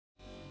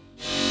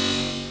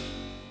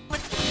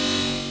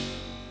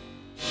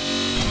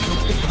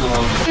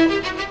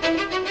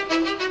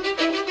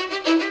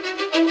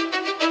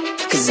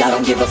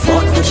don't give a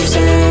fuck what you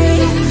say.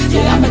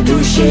 Yeah, I'ma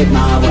do shit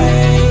my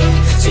way.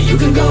 So you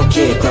can go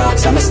kick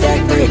rocks, I'ma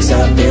stack bricks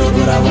up, build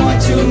what I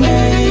want to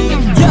make.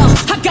 Yo,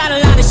 I got a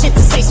lot of shit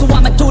to say, so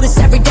I'ma do this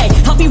every day.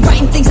 I'll be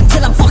writing things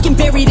until I'm fucking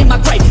buried in my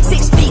grave.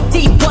 6 feet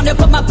deep under,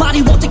 but my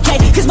body won't decay.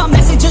 Cause my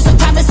messages are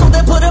timeless, so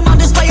they'll put them on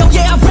display. Oh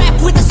yeah, I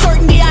rap with a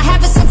certainty, I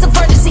have a sense of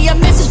urgency. A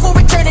message for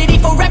eternity,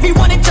 for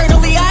everyone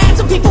eternally. I had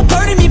some people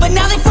burning me, but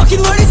now they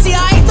fucking learn to see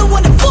I ain't the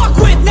one to fuck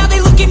with, now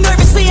they looking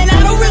nervously. And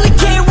I don't really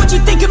care what you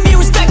think of me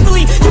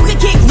respectfully. You can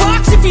kick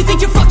rocks if you think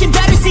you're fucking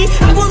better, see.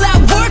 I will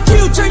outwork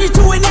you, turn you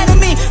to an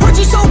enemy. Hurt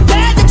you so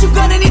bad that you're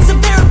gonna need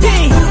some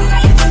therapy.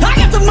 I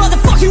got the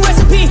motherfucking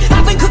recipe,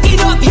 I've been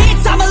cooking up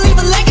hits, I'ma leave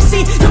a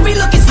legacy. You'll be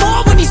looking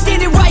small when you're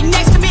standing right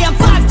next to me. I'm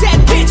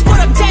 5'10", bitch, but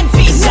I'm 10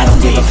 feet next to me. I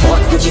don't give a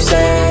fuck what you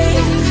say.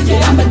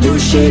 Yeah, I'ma do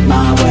shit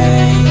my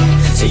way.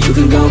 So you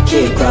can go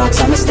kick rocks,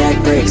 I'ma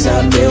stack bricks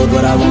up, build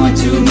what I want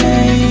to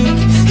make.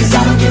 Cause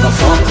I don't give a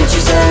fuck what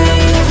you say.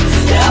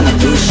 Yeah, I'ma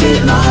do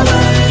shit my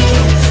way.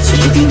 So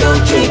you can go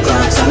kick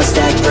rocks, I'ma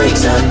stack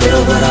bricks up,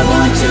 build what I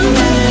want to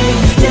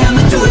make. Yeah,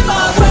 I'ma do it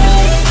my way.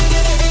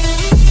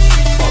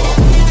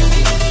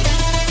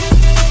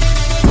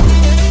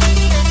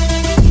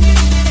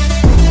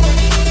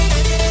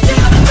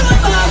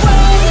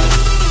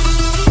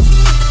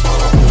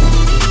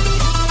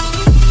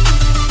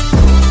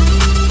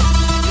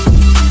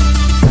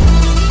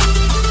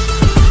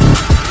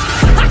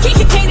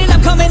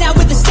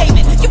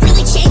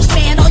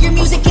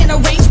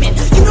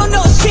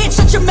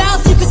 Shut your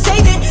mouth, you can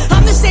save it.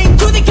 I'm the same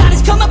dude that got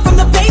his come up from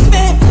the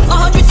basement.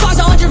 100 songs,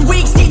 100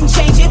 weeks, didn't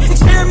change it.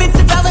 Experiments,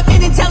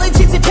 development,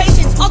 intelligence, and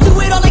patience. I'll do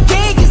it all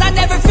again, cause I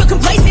never feel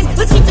complacent.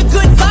 Let's keep the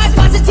good vibes,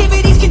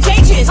 positivity's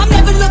contagious. I'm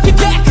never looking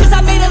back, cause I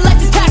made a life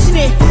that's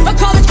passionate. A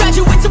college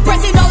graduate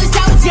suppressing all his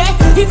talents, yeah.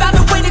 He found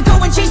a way to go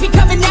and change,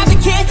 become an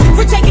advocate.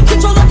 For taking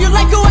control of your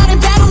life, go out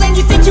and battle. And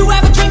you think you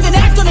have a dream, then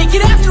act on it.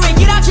 Get after it,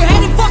 get out your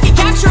head and fucking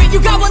capture it.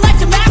 You got one life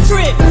to master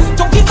it.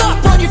 Don't give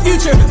up on your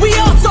future, we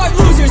all start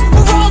losers.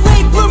 We're all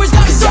late bloomers,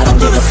 gotta struggle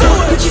through the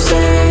sewer. What you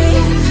say?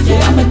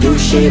 Yeah, I'ma do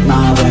shit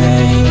my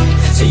way.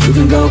 So you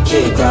can go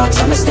kick rocks,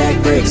 I'ma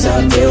stack bricks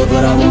up, build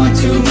what I want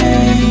to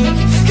make.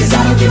 Cause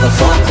I don't give a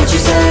fuck what you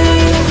say.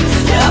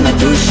 Yeah, I'ma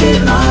do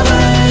shit my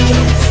way.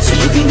 So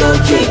you can go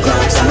kick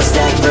rocks, I'ma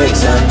stack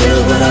bricks up,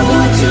 build what I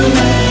want to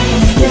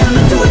make. Yeah,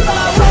 I'ma do it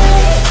my way.